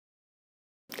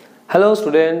Hello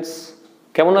students,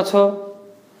 কেমন আছো?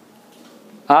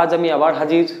 আজ আমি আবার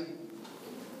হাজির।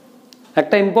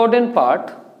 একটা ইম্পর্টেন্ট পার্ট,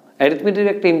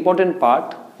 অ্যারিথমেটিকের একটা ইম্পর্টেন্ট পার্ট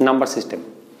নাম্বার সিস্টেম।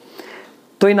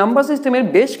 তো এই নাম্বার সিস্টেমের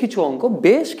বেশ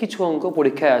কিছু অঙ্ক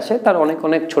পরীক্ষায় আসে। তার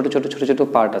অনেক ছোট ছোট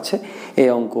পার্ট আছে, এই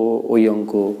অঙ্ক ওই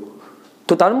অঙ্ক।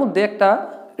 তো তার মধ্যে একটা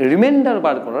রিমাইন্ডার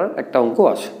বার করার একটা অঙ্ক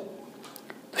আসে।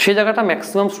 তো সেই জায়গাটা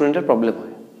ম্যাক্সিমাম স্টুডেন্টের প্রবলেম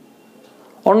হয়।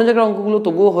 অন্য জায়গার অঙ্কগুলো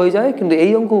তবুও হয়ে যায়, কিন্তু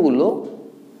এই অঙ্কগুলো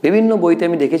বিভিন্ন বইতে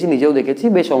আমি দেখেছি, নিজেও দেখেছি,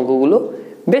 বেশ অঙ্কগুলো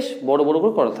বেশ বড়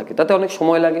করে করা থাকে। তাতে অনেক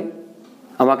সময় লাগে,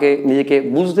 আমাকে নিজেকে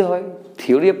বুঝতে হয়,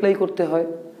 থিওরি অ্যাপ্লাই করতে হয়।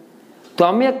 তো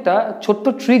আমি একটা ছোট্ট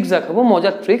ট্রিক্স দেখাবো,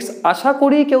 মজার ট্রিক্স। আশা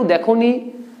করি কেউ দেখোনি,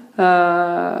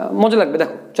 মজা লাগবে।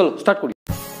 দেখো, চলো স্টার্ট করি।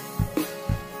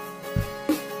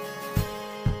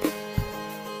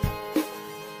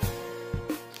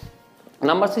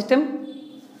 নাম্বার সিস্টেম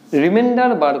রিমাইন্ডার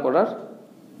বার করার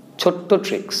ছোট্ট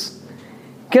ট্রিক্স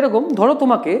কিরকম? ধরো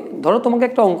তোমাকে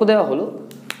একটা অঙ্ক দেওয়া হলো,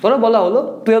 ধরো বলা হলো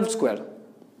 12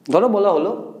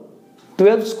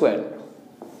 স্কোয়ার।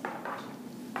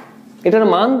 এটার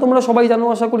মান তোমরা সবাই জানো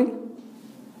আশা করি,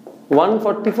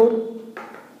 144।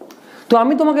 তো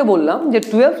আমি তোমাকে বললাম যে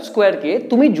 12 স্কোয়ারকে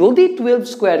তুমি যদি 12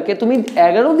 স্কোয়ারকে তুমি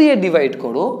 11 দিয়ে ডিভাইড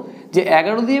করো, যে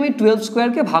 11 দিয়ে আমি 12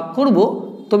 স্কোয়ারকে ভাগ করব,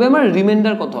 তবে আমার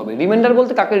রিমাইন্ডার কত হবে? রিমাইন্ডার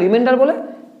বলতে কাকে রিমাইন্ডার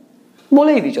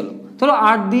বলেই দিই। চলো, ধরো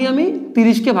 8 দিয়ে আমি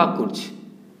 30কে ভাগ করছি,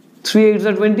 3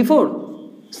 8 24,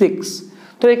 6।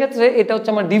 তো এক্ষেত্রে এটা হচ্ছে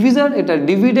আমার ডিভিজার, এটা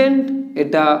ডিভিডেন্ড,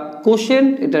 এটা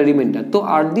কোশেন্ট, এটা রিমাইন্ডার। তো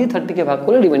 8 দিয়ে 30কে ভাগ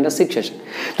করলে রিমাইন্ডার 6 আসে।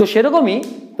 তো সেরকমই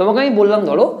তোমাকে আমি বললাম,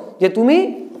 ধরো যে তুমি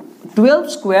 12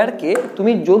 স্কোয়ারকে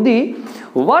তুমি যদি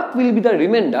what will be the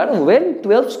reminder when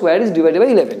 12 square is divided by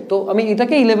 11। তো আমি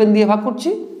এটাকে 11 দিয়ে ভাগ করছি,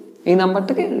 এই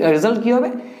নাম্বারটাকে। রেজাল্ট কি হবে?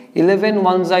 11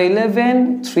 1 যা 11,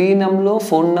 3 নামলো,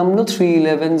 4 নামলো, 3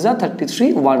 11 যা 33,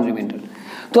 1 রিমাইন্ডার।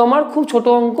 তো আমার খুব ছোট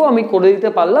অঙ্ক, আমি করে দিতে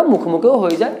পারলাম, মুখোমুখিও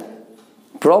হয়ে যায়।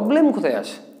 প্রবলেম কোথায়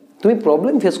আসে? তুমি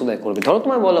প্রবলেম ফেস কোথায় করবে? ধরো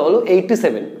তোমার বলা হলো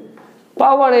 87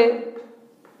 পাওয়ারে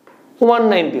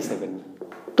 197।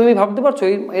 তুমি ভাবতে পারছো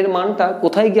এর মানটা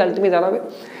কোথায় গিয়ে আলটিমেট দাঁড়াবে?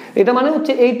 এটা মানে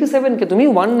হচ্ছে 87কে তুমি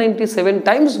 197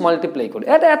 টাইমস মাল্টিপ্লাই করে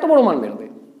এটা এত বড় মান বেরোবে।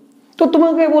 তো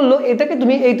তোমাকে বললো এটাকে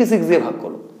তুমি 86 দিয়ে ভাগ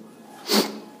করো,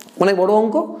 অনেক বড়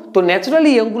অঙ্ক। তো ন্যাচারালি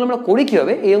এই অঙ্কগুলো আমরা করি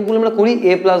কীভাবে? এই অঙ্কগুলো আমরা করি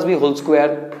a + b হোল স্কোয়ার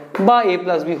বা a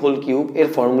 + b হোল কিউব, এর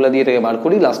ফর্মুলা দিয়ে এটাকে বার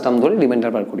করি, লাস্ট টার্ম ধরে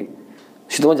রিমাইন্ডার বার করি।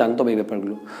 সে তোমার জানতে হবে এই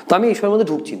ব্যাপারগুলো। তো আমি এইসবের মধ্যে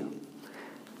ঢুকছি না।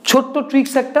 ছোট্ট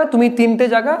ট্রিক্স একটা, তুমি 3টে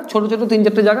জায়গা, ছোট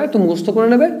 3-4টে জায়গায় একটু মুখস্থ করে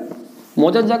নেবে।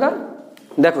 মজার জায়গা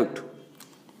দেখো, একটু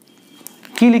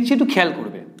কি লিখছি একটু খেয়াল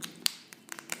করবে।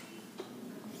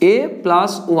 a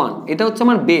 + 1 এটা হচ্ছে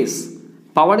আমার বেস,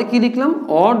 পাওয়ারে কি লিখলাম?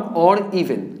 Odd or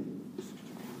even.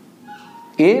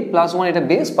 a + 1 এটা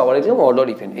বেস, পাওয়ারে লিখলাম অড অর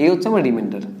ইভেন। এই হচ্ছে আমার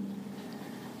রিমাইন্ডার।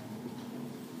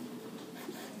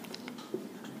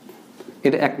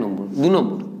 এটা 1 নম্বর। 2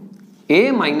 নম্বর a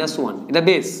 - 1 এটা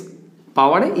বেস,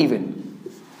 পাওয়ারে ইভেন।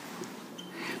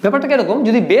 ব্যাপারটা কিরকম?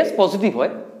 যদি বেস পজিটিভ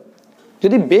হয়,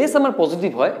 যদি বেস আমার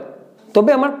পজিটিভ হয়, তবে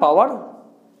আমার পাওয়ার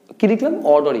কি লিখলাম?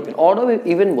 Odd or even. Odd or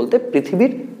even বলতে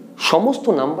পৃথিবীর সমস্ত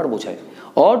নাম্বার বোঝায়।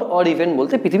 অড অর ইভেন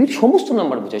বলতে পৃথিবীর সমস্ত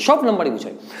নাম্বার বোঝায়, সব নাম্বারই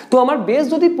বোঝায়। তো আমার বেস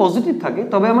যদি পজিটিভ থাকে,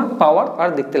 তবে আমার পাওয়ার আর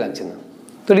দেখতে লাগছে না।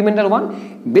 তো রিমাইন্ডার 1।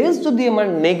 বেস যদি আমার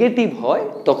নেগেটিভ হয়,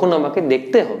 তখন আমাকে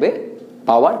দেখতে হবে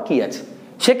পাওয়ার কি আছে।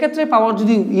 সেক্ষেত্রে পাওয়ার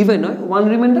যদি ইভেন হয় 1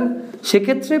 রিমাইন্ডার,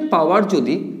 সেক্ষেত্রে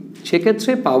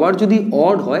পাওয়ার যদি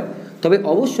অড হয়, তবে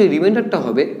অবশ্যই রিমাইন্ডারটা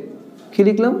হবে কি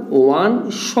লিখলাম? 1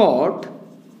 শর্ট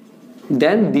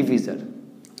দেন ডিভিজার।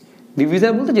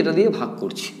 ডিভিজার বলতে যেটা দিয়ে ভাগ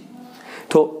করছি।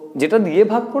 তো যেটা দিয়ে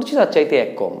ভাগ করছি তার চাইতে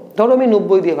 1 কম। ধরো আমি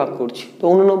 90 দিয়ে ভাগ করছি, তো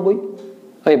 89।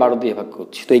 আমি 12 দিয়ে ভাগ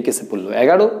করছি, তো এই কেসে পড়লো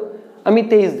 11। আমি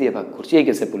 23 দিয়ে ভাগ করছি, এই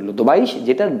কেসে পড়লো তো 22।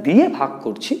 যেটা দিয়ে ভাগ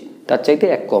করছি তার চাইতে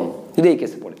 1 কম, যদি এই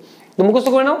কেসে পড়ে। তো মুখস্থ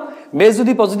করে নাও, বেস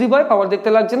যদি পজিটিভ হয়, পাওয়ার দেখতে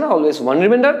লাগছে না, অলওয়েজ 1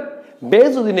 রিমাইন্ডার। বেস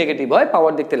যদি নেগেটিভ হয়,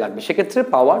 পাওয়ার দেখতে লাগবে। সেক্ষেত্রে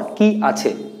পাওয়ার কি আছে?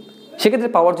 সেক্ষেত্রে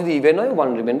পাওয়ার যদি ইভেন হয়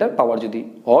 1 রিমাইন্ডার, পাওয়ার যদি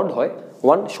অড হয়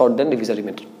 1 শর্ট দেন ডিভিজার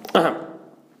রিমাইন্ডার।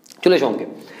 চলে এসো অঙ্কে।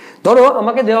 ধরো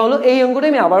আমাকে দেওয়া হলো এই অঙ্কটা,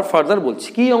 আমি আবার ফার্দার বলছি।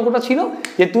 কি অঙ্কটা ছিল?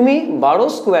 যে তুমি 12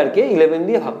 স্কোয়ারকে 11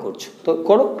 দিয়ে ভাগ করছো। তো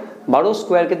করো, 12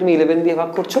 স্কোয়ারকে তুমি 11 দিয়ে ভাগ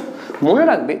করছো। মনে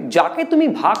রাখবে, যাকে তুমি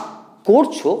ভাগ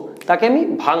করছো তাকে আমি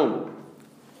ভাঙবো।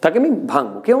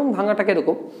 কেমন ভাঙাটা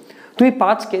কিরকম? তুমি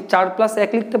 5কে 4 +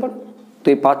 1 লিখতে পারো,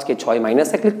 তুমি 5কে 6 -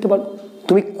 1 লিখতে পারো,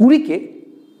 তুমি 20কে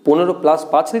 15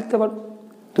 + 5 লিখতে পারো,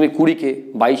 তুমি 20কে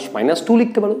 22 - 2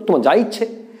 লিখতে পারো, তোমার যা ইচ্ছে।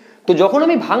 তো যখন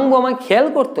আমি ভাঙবো, আমায় খেয়াল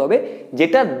করতে হবে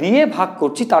যেটা দিয়ে ভাগ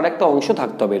করছি তার একটা অংশ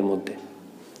থাকতে হবে এর মধ্যে।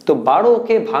 তো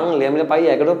 12কে ভাঙলে আমরা পাই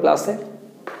 11 + 1।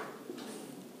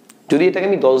 যদি এটাকে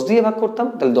আমি 10 দিয়ে ভাগ করতাম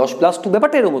তাহলে 10 প্লাস 2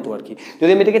 ব্যাপারটা এর মতো আর কি।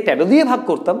 যদি আমি এটাকে 13 দিয়ে ভাগ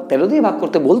করতাম, 13 দিয়ে ভাগ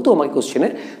করতে বলতো আমার কোশ্চেনে,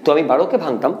 তো আমি 12কে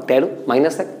ভাঙতাম 13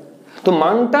 মাইনাস 1। তো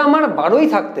মানটা আমার 12ই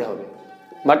থাকতে হবে,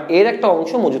 বাট এর একটা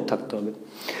অংশ মজুদ থাকতে হবে।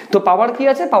 তো পাওয়ার কি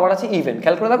আছে? পাওয়ার আছে ইভেন।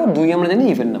 খেয়াল করে দেখো 2 আমরা জানি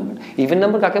ইভেন নাম্বার। ইভেন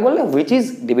নাম্বার কাকে বলে? Which is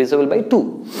divisible by 2।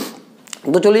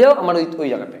 তো চলে যাও আমার ওই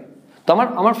জায়গাটায়। তো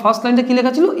আমার ফার্স্ট লাইনটা কি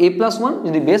লেখা ছিল? a+1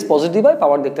 যদি বেস পজিটিভ হয়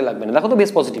পাওয়ার দেখতে লাগবে না। দেখো তো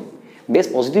বেস পজিটিভ, বেস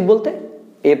পজিটিভ বলতে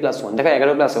a+1, দেখো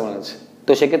 11+1 আছে।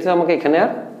 তো সেক্ষেত্রে আমাকে এখানে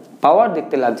আর পাওয়ার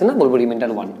দেখতে লাগছে না, বলবো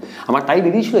রিমাইন্ডার 1। আমার তাই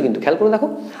বেরিয়েছিল কিন্তু। খেয়াল করে দেখো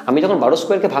আমি যখন 12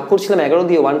 স্কোয়ারকে ভাগ করছিলাম 11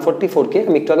 দিয়ে 144কে,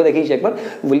 আমি একটু আগে দেখিয়েছি একবার,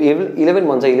 11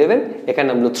 1 11, এখানে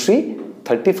নামলো 3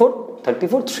 34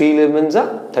 3 11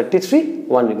 33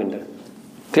 1 রিমাইন্ডার।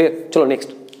 ক্লিয়ার? চলো নেক্সট।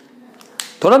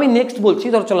 ধরো আমি নেক্সট বলছি,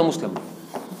 ধরো চলো মুসলাম,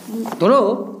 ধরো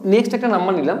নেক্সট একটা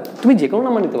নাম্বার নিলাম, তুমি যে কোনো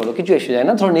নাম্বার নিতে পারো, কিছু এসে যায়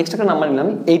না। ধরো নেক্সট একটা নাম্বার নিলাম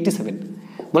আমি 87,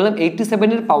 বললাম 87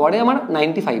 এর পাওয়ারে আমার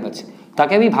 95 আছে,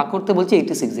 তাকে আমি ভাগ করতে বলছি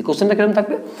 86 দিয়ে। কোশ্চেনটা কেমন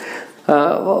থাকবে?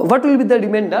 What will be the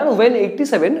reminder when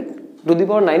 87 to the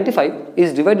power 95 is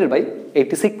divided by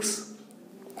 86?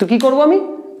 তো কি করবো আমি?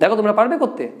 দেখো তোমরা পারবে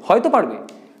করতে, হয়তো পারবে।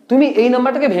 তুমি এই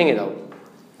নাম্বারটাকে ভেঙে দাও,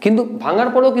 কিন্তু ভাঙার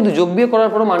পরেও কিন্তু যোগ বিয়োগ করার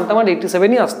পরও মানটা আমার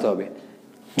 87ই আসতে হবে।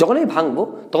 যখন আমি ভাঙবো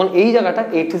তখন এই জায়গাটা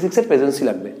 86 এর প্রেজেন্সই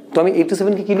লাগবে। তো আমি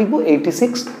 87কে কি লিখবো?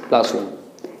 86 প্লাস 1।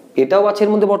 এটাও আছে এর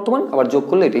মধ্যে বর্তমান, আবার যোগ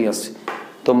করলে এটাই আসছে।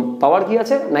 তো পাওয়ার কি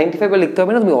আছে? 95 লিখতে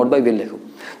হবে না, তুমি অড বাই বেল লেখো।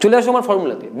 চলে আসো আমার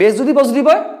ফর্মুলাতে। বেস যদি পজিটিভ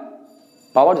হয়,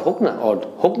 পাওয়ার হোক না অড,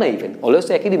 হোক না ইভেন, অলওয়েজ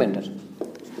একই রিমাইন্ডার।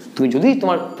 তুমি যদি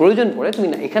তোমার প্রয়োজন পড়ে তুমি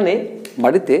এখানে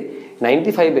বাড়িতে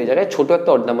 95 এর জায়গায় ছোট একটা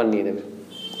অড নাম্বার নিয়ে নেবে।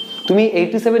 তুমি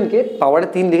 87কে পাওয়ারে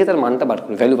 3 লিখে তার মানটা বার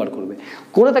করবে, ভ্যালু বার করবে,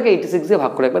 করে তাকে 86 দিয়ে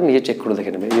ভাগ করে একবার নিজে চেক করে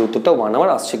দেখে নেবে এই উত্তরটা 1 আমার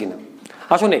আসছে কিনা।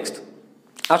 আসো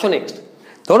নেক্সট।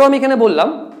 ধরো আমি এখানে বললাম,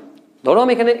 ধরো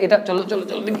আমি এখানে এটা চলো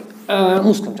দেখি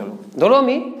মুসলাম, চলো ধরো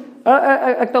আমি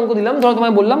একটা অঙ্ক দিলাম। ধরো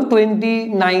তোমায় বললাম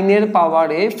 29 এর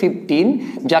পাওয়ারে 15,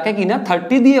 যাকে কিনা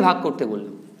 30 দিয়ে ভাগ করতে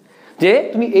বললাম, যে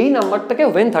তুমি এই নাম্বারটাকে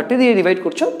ওয়েন 30 দিয়ে ডিভাইড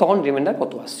করছো তখন রিমাইন্ডার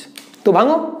কত আসছে। তো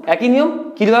ভাঙো, একই নিয়ম।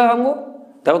 কিভাবে ভাঙবো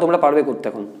দেখো, তোমরা পারবে করতে।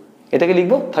 এখন এটাকে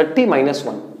লিখবো 30 মাইনাস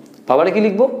 1, পাওয়ারে কি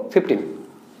লিখবো? 15।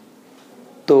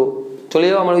 তো চলে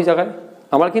যাও আমার ওই জায়গায়।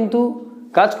 আমার কিন্তু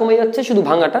কাজ কমে যাচ্ছে শুধু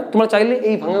ভাঙাটা। তোমরা চাইলে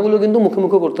এই ভাঙাগুলো কিন্তু মুখে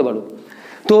মুখে করতে পারো।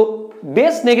 তো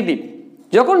বেস নেগেটিভ,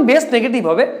 যখন বেস নেগেটিভ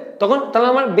হবে তখন তাহলে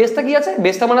আমার বেসটা কি আছে?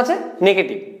 বেসটা মান আছে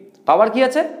নেগেটিভ। পাওয়ার কি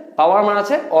আছে? পাওয়ার মান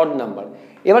আছে অড নাম্বার।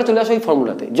 এবার চলে আসো এই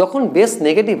ফর্মুলাতে। যখন বেস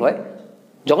নেগেটিভ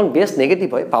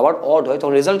হয়, পাওয়ার অড হয়,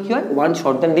 তখন রেজাল্ট কি হয়? 1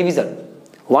 শর্ট দ্যান ডিভিজার।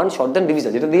 1 শর্ট দ্যান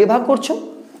ডিভিজার, যেটা দিয়ে ভাগ করছো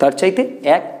তার চাইতে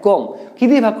 1 কম। কি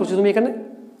দিয়ে ভাগ করছো তুমি? এখানে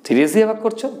সিরিজ দিয়ে ভাগ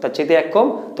করছো, তার চাইতে 1 কম।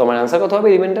 তো আমার অ্যান্সার কত হবে?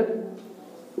 রিমাইন্ডার।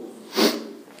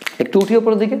 একটু উঠি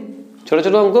ওপরের দিকে, ছোট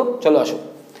ছোট অঙ্ক। চলো আসো।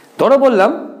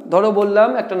 ধরো বললাম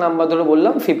একটা নাম্বার, ধরো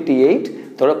বললাম 58,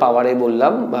 ধরো পাওয়ারে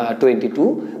বললাম 22,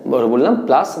 ধরো বললাম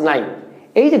প্লাস 9।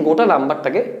 এই যে গোটা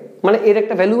নাম্বারটাকে, মানে এর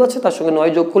একটা ভ্যালু আছে, তার সঙ্গে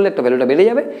 9 যোগ করলে একটা ভ্যালুটা বেড়ে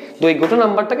যাবে। তো এই গোটা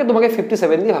নাম্বারটাকে তোমাকে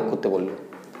 57 দিয়ে ভাগ করতে বললো।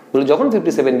 যখন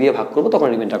 57 দিয়ে ভাগ করবো তখন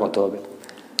রিমাইন্ডার কত হবে?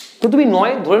 তো তুমি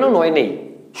 9 ধরে নাও, 9 নেই,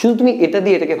 শুধু তুমি এটা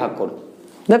দিয়ে এটাকে ভাগ করো।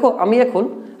 দেখো আমি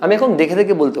এখন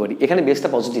দেখে বলতে পারি এখানে বেসটা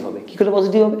পজিটিভ হবে। কি করে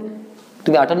পজিটিভ হবে?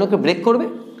 তুমি 58কে ব্রেক করবে,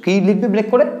 কি লিখবে ব্রেক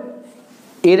করে?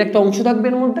 এর একটা অংশ থাকবে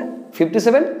এর মধ্যে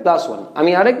 57 প্লাস 1।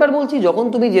 আমি আরেকবার বলছি, যখন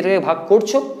তুমি যেটাকে ভাগ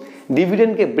করছো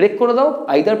ডিভিডেন্ডকে ব্রেক করে দাও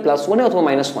আইদার +1 অথবা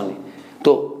 -1।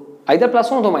 তো আইদার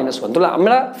 +1 অথবা -1। তাহলে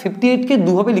আমরা 58কে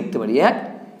দুভাবে লিখতে পারি।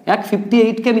 এক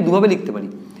 58কে আমি দুভাবে লিখতে পারি।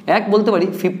 এক বলতে পারি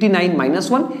 59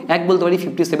 -1, এক বলতে পারি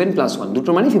 57 + 1,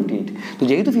 দুটোর মানে 58। তো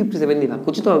যেহেতু 57 দিয়ে ভাগ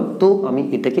করছি তো আমি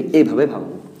এটাকে এইভাবে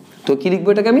ভাববো। তো কি লিখবো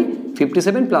এটাকে আমি?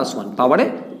 57 + 1, পাওয়ারে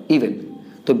ইভেন।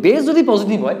 তো বেস যদি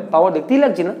পজিটিভ হয়, পাওয়ার দেখতেই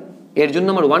লাগছে না, এর জন্য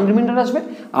আমার 1 রিমাইন্ডার আসবে।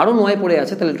 আরও 9 পড়ে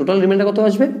আছে, তাহলে টোটাল রিমাইন্ডার কত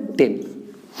আসবে? 10।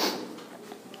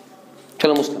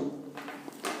 চলো মুসলাম।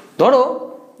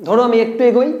 ধরো আমি একটু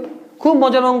এগোই। খুব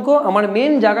মজার অঙ্ক। আমার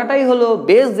মেন জায়গাটাই হলো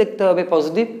বেস দেখতে হবে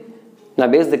পজিটিভ না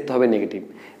বেস দেখতে হবে নেগেটিভ।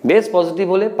 বেস পজিটিভ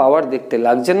হলে পাওয়ার দেখতে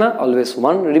লাগছে না, অলওয়েজ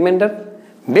 1 রিমাইন্ডার।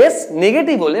 বেস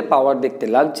নেগেটিভ হলে পাওয়ার দেখতে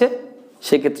লাগছে,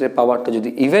 সেক্ষেত্রে পাওয়ারটা যদি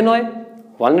ইভেন হয়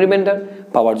 1 রিমাইন্ডার।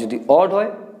 পাওয়ার যদি অড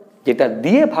হয়, যেটা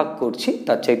দিয়ে ভাগ করছি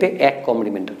তার চাইতে 1 কম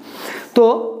রিমাইন্ডার। তো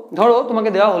ধরো তোমাকে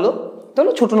দেওয়া হলো,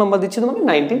 তাহলে ছোট নাম্বার দিচ্ছি তোমাকে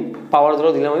 19, পাওয়ার ধরো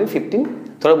দিলাম আমি 15,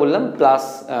 ধরো বললাম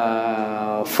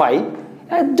 +5।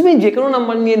 তুমি যে কোনো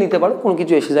নাম্বার নিয়ে নিতে পারো, কোনো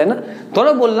কিছু এসে যায় না।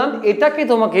 ধরো বললাম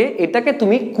এটাকে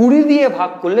তুমি 20 দিয়ে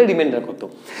ভাগ করলে রিমাইন্ডার কত?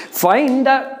 Find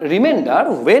the reminder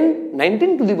when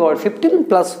 19 to the power 15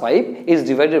 + 5 is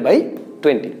divided by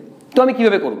 20। তো আমি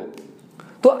কিভাবে করব?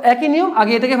 তো একই নিয়ম,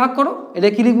 আগে এটাকে ভাগ করো। এটা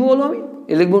কি লিখবো বলো? আমি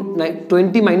লিখবো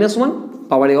 20 - 1,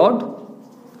 পাওয়ারে অড,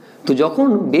 তো যখন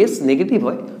বেস নেগেটিভ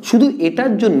হয়, শুধু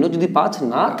এটার জন্য যদি 5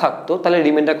 না থাকতো তাহলে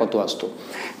রিমাইন্ডার কত আসতো?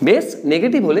 বেস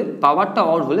নেগেটিভ হলে, পাওয়ারটা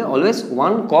অড হলে অলওয়েজ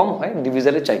 1 কম হয়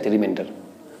ডিভিজারের চাইতে রিমাইন্ডার।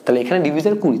 তাহলে এখানে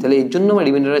ডিভিজার 20, তাহলে এর জন্য আমার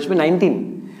রিমাইন্ডার আসবে 19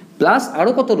 প্লাস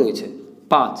আরও কত রয়েছে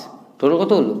 5, টোটাল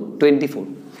কত হলো 24।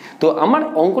 তো আমার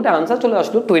অঙ্কটা আনসার চলে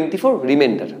আসলো 24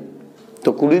 রিমাইন্ডার। তো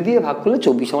 20 দিয়ে ভাগ করলে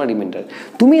 24 আমার রিমাইন্ডার।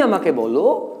 তুমি আমাকে বলো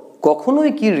কখনোই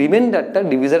কি রিমাইন্ডারটা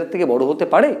ডিভিজারের থেকে বড় হতে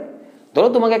পারে? ধরো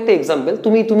তোমাকে একটা এক্সাম্পল,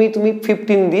 তুমি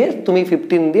 15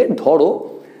 দিয়ে ধরো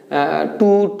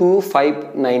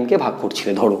 2259কে ভাগ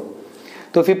করছিলে ধরো।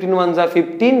 তো 15 1 যা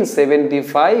 15,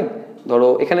 75, ধরো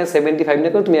এখানে 75 না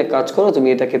করে তুমি এক কাজ করো, তুমি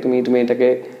এটাকে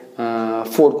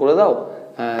 4 করে দাও,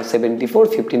 74,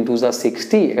 15 2 যা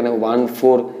 60, এখানে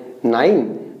 149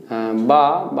 বা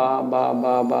বা বা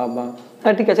বা বা বা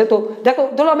হ্যাঁ ঠিক আছে। তো দেখো,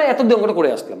 ধরো আমি এত দিয়ে অঙ্কটা করে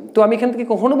আসলাম, তো আমি এখান থেকে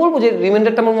কখনো বলবো যে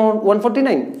রিমাইন্ডারটা আমার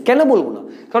 149? কেন বলবো না?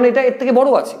 কারণ এটা এর থেকে বড়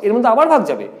আছে, এর মধ্যে আবার ভাগ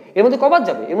যাবে, এর মধ্যে কবার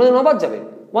যাবে, এর মধ্যে 9 বার যাবে,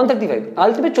 135,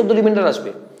 আলটিমেট 14 রিমাইন্ডার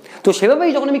আসবে। তো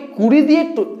সেভাবেই যখন আমি 20 দিয়ে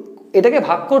এটাকে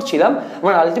ভাগ করছিলাম,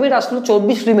 আমার আলটিমেট আসলো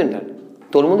 24 রিমাইন্ডার।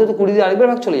 তোর মধ্যে তো 20 দিয়ে আরেকবার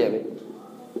ভাগ চলে যাবে,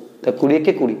 তা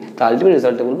 20 20, তা আলটিমেট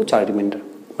রেজাল্টটা বলবো 4 রিমাইন্ডার।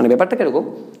 মানে ব্যাপারটা কিরকম,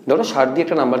 ধরো 60 দিয়ে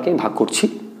একটা নাম্বারকে আমি ভাগ করছি,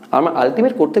 আমার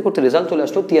আলটিমেট করতে করতে রেজাল্ট চলে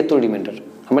আসলো 73 রিমাইন্ডার,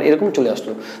 আমার এরকম চলে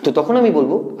আসলো। তো তখন আমি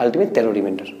বলবো আলটিমেট 13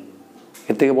 রিমাইন্ডার।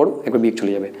 এর থেকে বড় একবার বিয়োগ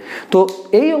চলে যাবে। তো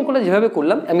এই অঙ্কটা যেভাবে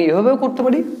করলাম আমি এভাবেও করতে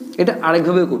পারি, এটা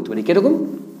আরেকভাবেও করতে পারি। কিরকম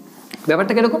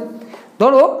ব্যাপারটা কিরকম,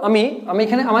 ধরো আমি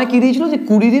এখানে আমায় কি দিয়েছিল যে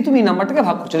 20 দিয়ে তুমি নাম্বারটাকে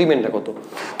ভাগ করছো, রিমাইন্ডার কত।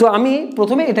 তো আমি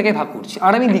প্রথমে এটাকে ভাগ করছি,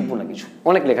 আর আমি লিখবো না কিছু,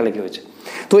 অনেক লেখালেখি হয়েছে।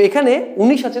 তো এখানে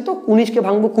 19 আছে, তো 19কে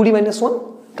ভাঙবো 20 - 1,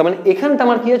 তার মানে এখানটা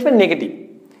আমার কি আসবে নেগেটিভ।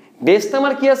 বেসটা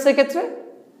আমার কি আসছে এক্ষেত্রে,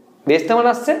 বেসটা আমার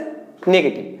আসছে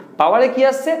নেগেটিভ, পাওয়ারে কি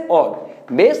আসছে অড।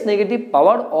 বেস নেগেটিভ,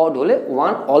 পাওয়ার অড হলে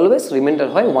 1 অলওয়েজ রিমাইন্ডার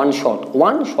হয় 1 শর্ট।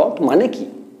 1 শর্ট মানে কি,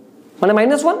 মানে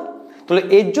 -1। তাহলে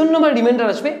এর জন্য আমার রিমাইন্ডার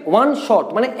আসবে 1 শর্ট,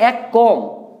 মানে 1 কম।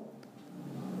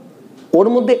 ওর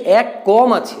মধ্যে 1 কম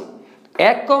আছে,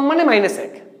 1 কম মানে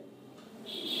 -1।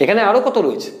 এখানে আরো কত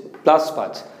রয়েছে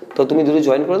 +5, তো তুমি দুটো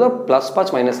জয়েন করে দাও, +5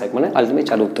 - 1 মানে আলটিমেট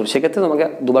 4 উত্তর। সেক্ষেত্রে তোমাকে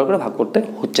দুবার করে ভাগ করতে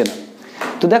হচ্ছে না।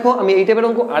 তো দেখো আমি এই টাইপের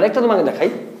অঙ্ক আরেকটা তোমাকে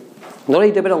দেখাই। ধরো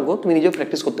এই টাইপের অঙ্ক তুমি নিজেও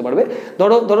প্র্যাকটিস করতে পারবে।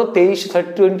 ধরো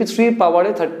 23 পাওয়ারে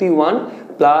 31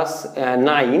 প্লাস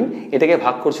 9, এটাকে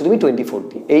ভাগ করছো তুমি 24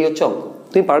 দিয়ে। এই হচ্ছে অঙ্ক,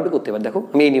 তুমি পারবে করতে পারবে। দেখো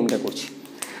আমি এই নিয়মটা করছি,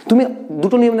 তুমি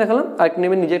দুটো নিয়ম দেখালাম, আরেকটা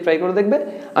নিয়মে নিজে ট্রাই করে দেখবে।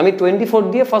 আমি 24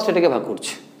 দিয়ে ফার্স্ট এটাকে ভাগ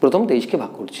করছি, প্রথম 23কে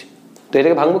ভাগ করছি। তো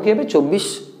এটাকে ভাঙবো কি হবে, 24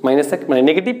 - 1 মানে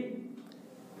নেগেটিভ।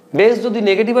 বেস যদি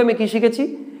নেগেটিভ হয়, আমি কি শিখেছি,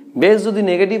 বেস যদি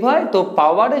নেগেটিভ হয় তো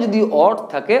পাওয়ারে যদি অড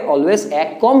থাকে অলওয়েজ 1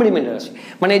 কম রিমাইন্ডার আসে,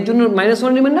 মানে এর জন্য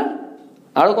 -1 রিমাইন্ডার।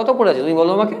 আরও কত পড়ে আছে তুমি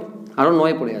বলো আমাকে, আরও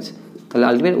 9 পড়ে আছে। তাহলে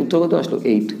আলটিমেট উত্তর কত আসলো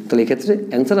 8। তাহলে এক্ষেত্রে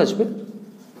অ্যান্সার আসবে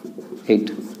 8।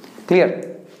 ক্লিয়ার?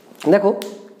 দেখো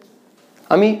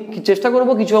আমি চেষ্টা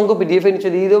করবো কিছু অঙ্ক PDF এর নিচে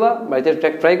দিয়ে দেওয়া, বাড়িতে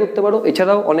ট্রাই করতে পারো।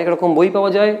 এছাড়াও অনেক রকম বই পাওয়া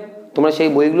যায়, তোমরা সেই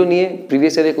বইগুলো নিয়ে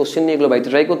প্রিভিয়াস ইয়ারের কোশ্চেন নিয়ে এগুলো বাড়িতে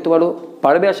ট্রাই করতে পারো,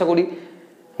 পারবে আশা করি।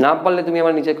 না পারলে তুমি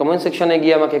আমার নিচে কমেন্ট সেকশনে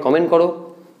গিয়ে আমাকে কমেন্ট করো।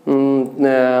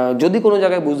 যদি কোনো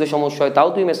জায়গায় বুঝতে সমস্যা হয় তাও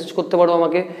তুমি মেসেজ করতে পারো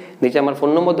আমাকে, নিচে আমার ফোন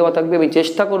নম্বর দেওয়া থাকবে, আমি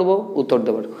চেষ্টা করব উত্তর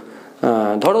দেওয়ার।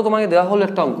 ধরো তোমাকে দেওয়া হলো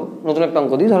একটা অঙ্ক, নতুন একটা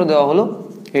অঙ্ক দিই। ধরো দেওয়া হলো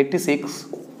 86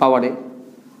 পাওয়ারে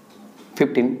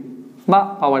 15, বা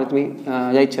পাওয়ারে তুমি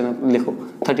যা ইচ্ছে না লেখো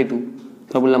 32,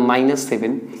 তারপর বললাম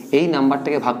 -7। এই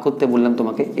নাম্বারটাকে ভাগ করতে বললাম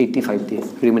তোমাকে 85 দিয়ে,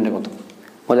 রিমাইন্ডার কত?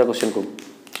 মজার কোশ্চেন খুব।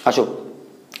 আসো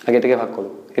আগে এটাকে ভাগ করো,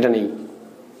 এটা নেই,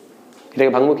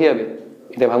 এটাকে ভাঙবো কী হবে,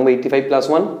 এটা ভাঙবো 85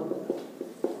 + 1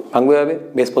 ভাঙবো হবে,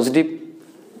 বেস পজিটিভ,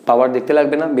 পাওয়ার দেখতে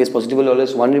লাগবে না, বেস পজিটিভ হলে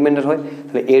অলওয়েজ 1 রিমাইন্ডার হয়।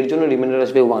 তাহলে এর জন্য রিমাইন্ডার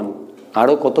আসবে 1।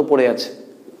 আরও কত পড়ে আছে,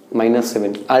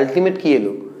 -7। আলটিমেট কি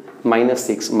এলো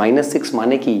 -6। -6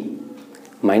 মানে কি,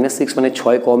 -6 মানে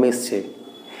 6 কম এসছে।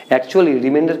 অ্যাকচুয়ালি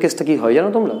রিমাইন্ডার কেসটা কি হয় জানো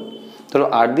তোমরা, ধরো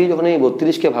 8 দিয়ে যখন আমি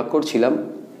 32কে ভাগ করছিলাম,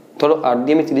 ধরো 8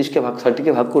 দিয়ে আমি 30কে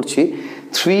ভাগ করছি,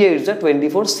 3 8 যা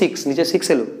 24, 6 নিচে 6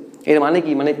 এলো। এর মানে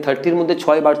কি, মানে 30-র মধ্যে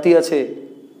 6 বাড়তি আছে,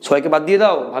 6কে বাদ দিয়ে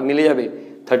দাও, ভাগ মিলে যাবে।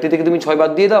 30 থেকে তুমি 6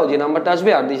 বাদ দিয়ে দাও, যে নাম্বারটা আসবে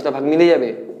 8 দিয়ে সেটা ভাগ মিলে যাবে।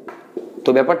 তো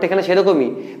ব্যাপারটা এখানে সেরকমই।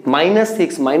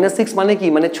 -6 মানে কি,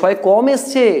 মানে 6 কম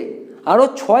এসছে, আরও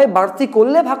 6 বাড়তি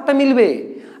করলে ভাগটা মিলবে,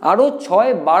 আরও 6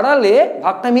 বাড়ালে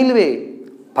ভাগটা মিলবে।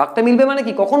 ভাগটা মিলবে মানে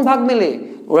কি, কখন ভাগ মেলে,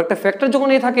 ওর একটা ফ্যাক্টর যখন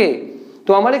থাকে।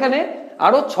 তো আমার এখানে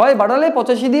আরও 6 বাড়ালে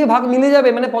 85 দিয়ে ভাগ মিলে যাবে,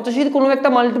 মানে 85-র কোনো একটা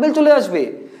মাল্টিপল চলে আসবে।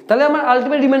 তাহলে আমার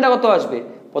আলটিমেট রিমাইন্ডার কত আসবে,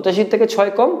 85 থেকে 6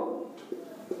 কম।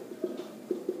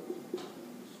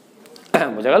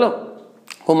 বোঝা গেল?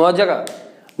 খুব মজার জায়গা।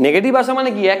 নেগেটিভ আসা মানে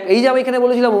কি, এই যে আমি এখানে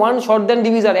বলেছিলাম 1 শর্ট দেন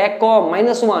ডিভিজার, 1 কম,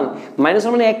 -1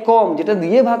 মানে 1 কম, যেটা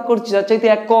দিয়ে ভাগ করছি তার চাইতে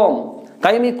 1 কম।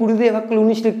 তাই আমি 20 দিয়ে ভাগ করলে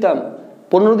 19 লিখতাম,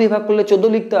 15 দিয়ে ভাগ করলে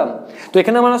 14 লিখতাম। তো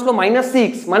এখানে আমার আসলো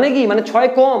 -6 মানে কি, মানে 6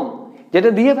 কম। যেটা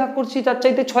দিয়ে ভাগ করছি তার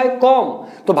চাইতে 6 কম,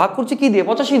 তো ভাগ করছি কি দিয়ে?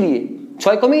 85 দিয়ে।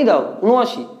 6 কমিয়ে দাও,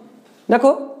 79।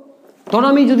 দেখো ধরো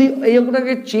আমি যদি এই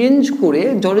অঙ্কটাকে চেঞ্জ করে,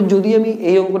 যদি আমি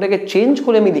এই অঙ্কটাকে চেঞ্জ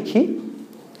করে আমি লিখি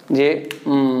যে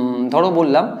ধরো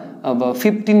বললাম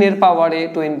 15 পাওয়ারে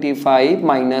 25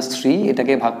 মাইনাস 3,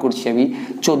 এটাকে ভাগ করছি আমি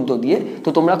 14 দিয়ে। তো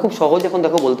তোমরা খুব সহজ এখন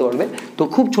দেখো বলতে পারবে। তো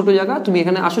খুব ছোট জায়গা, তুমি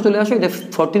এখানে আসো, চলে আসো। এটা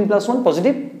 14 + 1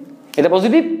 পজিটিভ, এটা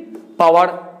পজিটিভ।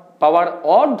 পাওয়ার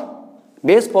অড,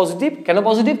 বেস পজিটিভ। কেন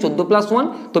পজিটিভ? 14 + 1,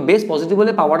 তো বেস পজিটিভ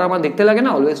হলে পাওয়ারটা আমার দেখতে লাগে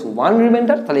না, অলওয়েজ 1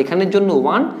 রিমাইন্ডার। তাহলে এখানের জন্য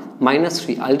 1 মাইনাস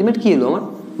 3, আলটিমেট কি এলো আমার?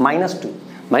 -2।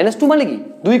 -2 মানে কি?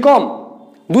 2 কম,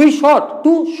 2 শর্ট,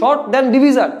 2 শর্ট দেন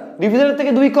ডিভিজার। ডিভিজারের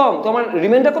থেকে 2 কম, তো আমার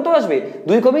রিমাইন্ডার কত আসবে?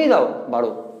 2 কমিয়ে দাও,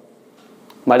 12।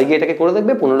 বাড়ি গিয়ে এটাকে করে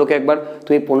দেখবে। 15কে একবার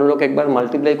তুমি 15কে একবার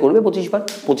মাল্টিপ্লাই করবে 25 বার।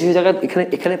 25 জায়গায়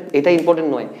এখানে এটা ইম্পর্টেন্ট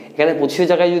নয়, এখানে 25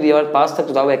 জায়গায় যদি আবার 5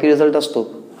 থাকতো তাও একই রেজাল্ট আসতো।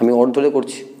 আমি অড ধরে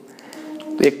করছি।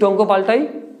 তো একটু অঙ্ক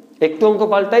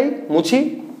পাল্টাই, মুছি।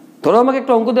 ধরো আমাকে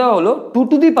একটা অঙ্ক দেওয়া হলো 2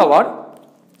 to the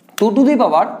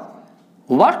power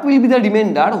what will be the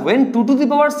remainder when 2 to the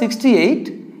power 68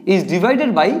 is divided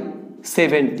by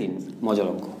 17? মজার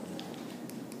অঙ্ক।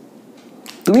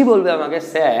 তুমি বলবে আমাকে,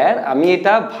 স্যার আমি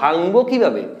এটা ভাঙবো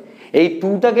কিভাবে? এই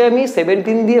 2টাকে আমি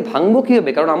 17 দিয়ে ভাঙবো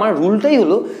কিভাবে? কারণ আমার রুলটাই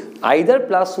হলো আইদার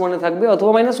 +1 থাকবে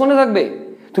অথবা -1 থাকবে।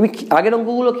 তুমি আগের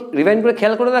অঙ্কগুলো রিভাইন্ড করে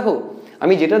খেয়াল করে দেখো,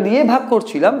 আমি যেটা দিয়ে ভাগ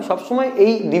করছিলাম সবসময়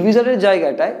এই ডিভিজারের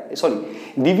জায়গাটায়,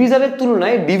 ডিভিজারের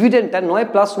তুলনায় ডিভিডেন্ডটা নয়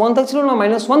 +1 থাকছিল না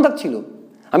 -1 থাকছিল।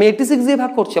 আমি 86 দিয়ে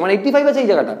ভাগ করছি, আমার 85 আছে এই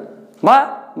জায়গাটা,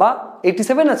 বা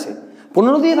 87 আছে।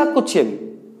 15 দিয়ে ভাগ করছি আমি,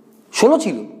 16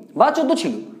 ছিল বা 14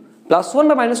 ছিল। +1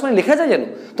 বা -1 লেখা যায় যেন,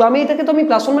 তো আমি এটাকে তো আমি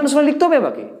 +1 -1 লিখতে হবে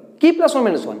আমাকে। কি +1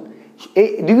 -1? এই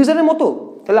ডিভিজারের মতো।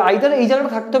 তাহলে আইদার এই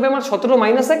জায়গাটা থাকতে হবে আমার 17 -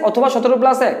 1 অথবা 17 +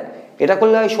 1। এটা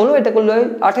করলে হয় 16, এটা করলে হয়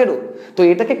 18। তো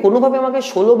এটাকে কোনোভাবে আমাকে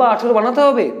 16 বা 18 বানাতে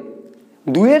হবে।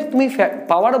 2 এর তুমি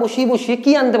পাওয়ার বসিয়ে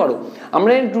কি আনতে পারো?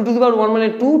 আমরা 2 টু দি পাওয়ার 1 মানে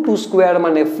 2, 2 স্কোয়ার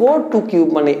মানে 4, 2 কিউব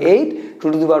মানে 8, 2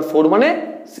 টু দি পাওয়ার 4 মানে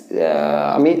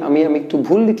আমি একটু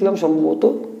ভুল লিখলাম সম্ভবত,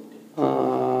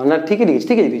 না ঠিকই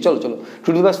লিখেছি, চলো 2 টু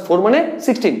দি পাওয়ার 4 মানে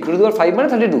 16, 2 টু দি পাওয়ার 5 মানে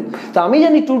 32। তো আমি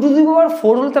জানি 2 টু দি পাওয়ার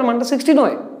 4 হলে তার মানটা 16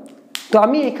 হয়। তো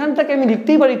আমি এখান থেকে আমি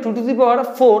লিখতেই পারি 2 টু দি পাওয়ার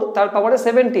 4 তার পাওয়ারে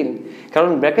 17, কারণ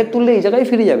ব্র্যাকেট তুললে এই জায়গায়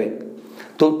ফিরে যাবে।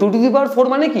 তো 2 টু দি পাওয়ার 4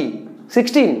 মানে কি?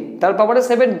 16 তার পাওয়ারে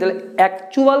 7। তাহলে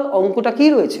অ্যাকচুয়াল অঙ্কটা কি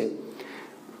রয়েছে?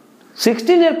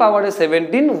 16 এর পাওয়ারে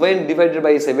 17 when divided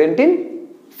by 17,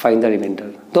 find the reminder.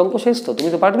 তো অঙ্ক শেষ। তো তুমি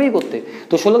তো পারবেই করতে।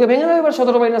 তো 16কে ভেঙে দাও এবার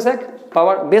 17 - 1,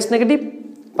 পাওয়ার বেস নেগেটিভ,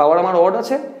 পাওয়ার আমার অড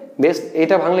আছে, বেস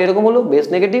এটা ভাঙলে এরকম হলো, বেস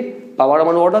নেগেটিভ, পাওয়ার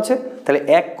আমার অড আছে। তাহলে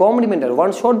 1 কম রিমাইন্ডার,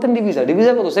 1 শর্ট দেন ডিভিজার।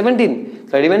 ডিভিজার কত? 17।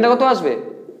 তাহলে রিমাইন্ডার কত আসবে?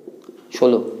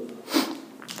 16।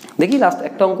 দেখি লাস্ট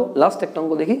একটা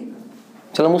অঙ্ক দেখি।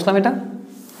 চলো মুসলাম, এটা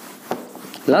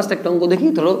লাস্ট একটা অঙ্ক দেখি।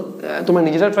 ধরো তোমরা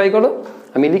নিজেরা ট্রাই করো,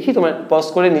 আমি লিখি, তোমরা পজ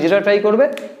করে নিজেরা ট্রাই করবে,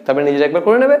 তারপরে নিজেরা একবার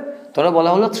করে নেবে। ধরো বলা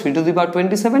হলো 3 টু দি পাওয়ার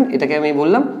 27, এটাকে আমি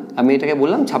বললাম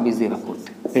 26 দিয়ে ভাগ করতে।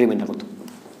 রিমাইন্ডার কত?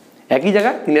 একই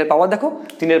জায়গায় 3 এর পাওয়ার দেখো,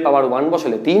 3 এর পাওয়ার 1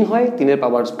 বসালে 3 হয়, 3 এর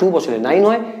পাওয়ার 2 বসালে 9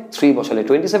 হয়, 3 বসালে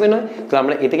 27 হয়। তাহলে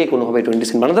আমরা এটাকে কোনোভাবে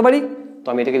 27 বানাতে পারি। তো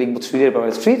আমি এটাকে লিখবো 3 এর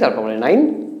পাওয়ারে 3 তার পাওয়ারে 9,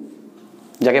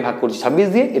 যাকে ভাগ করছি 26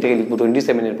 দিয়ে। এটাকে লিখবো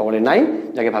 27 এর পাওয়ারে 9,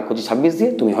 যাকে ভাগ করছি 26 দিয়ে।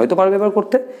 তুমি হয়তো পারবে এবার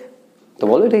করতে। তো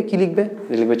বলো এটাকে কি লিখবে?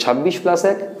 লিখবে 26 +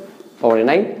 1 পাওয়ারে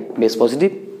 9, বেস পজিটিভ,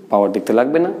 পাওয়ার দেখতে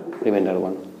লাগবে না, রিমাইন্ডার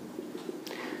 1।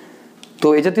 তো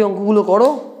এই জাতীয় অঙ্কগুলো করো।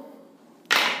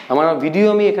 আমার ভিডিও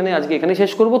আমি আজকে এখানে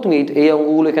শেষ করব। তুমি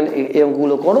এই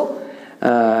অঙ্কগুলো করো।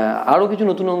 আরও কিছু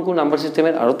নতুন অঙ্ক নাম্বার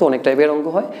সিস্টেমের, আরও তো অনেক টাইপের অঙ্ক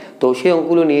হয়, তো সেই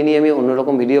অঙ্কগুলো নিয়ে আমি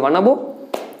অন্যরকম ভিডিও বানাবো।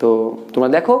 তো তোমরা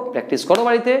দেখো, প্র্যাকটিস করো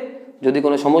বাড়িতে। যদি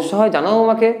কোনো সমস্যা হয় জানাও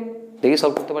আমাকে, দেখি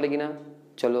সলভ করতে পারি কিনা।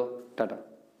 চলো টাটা।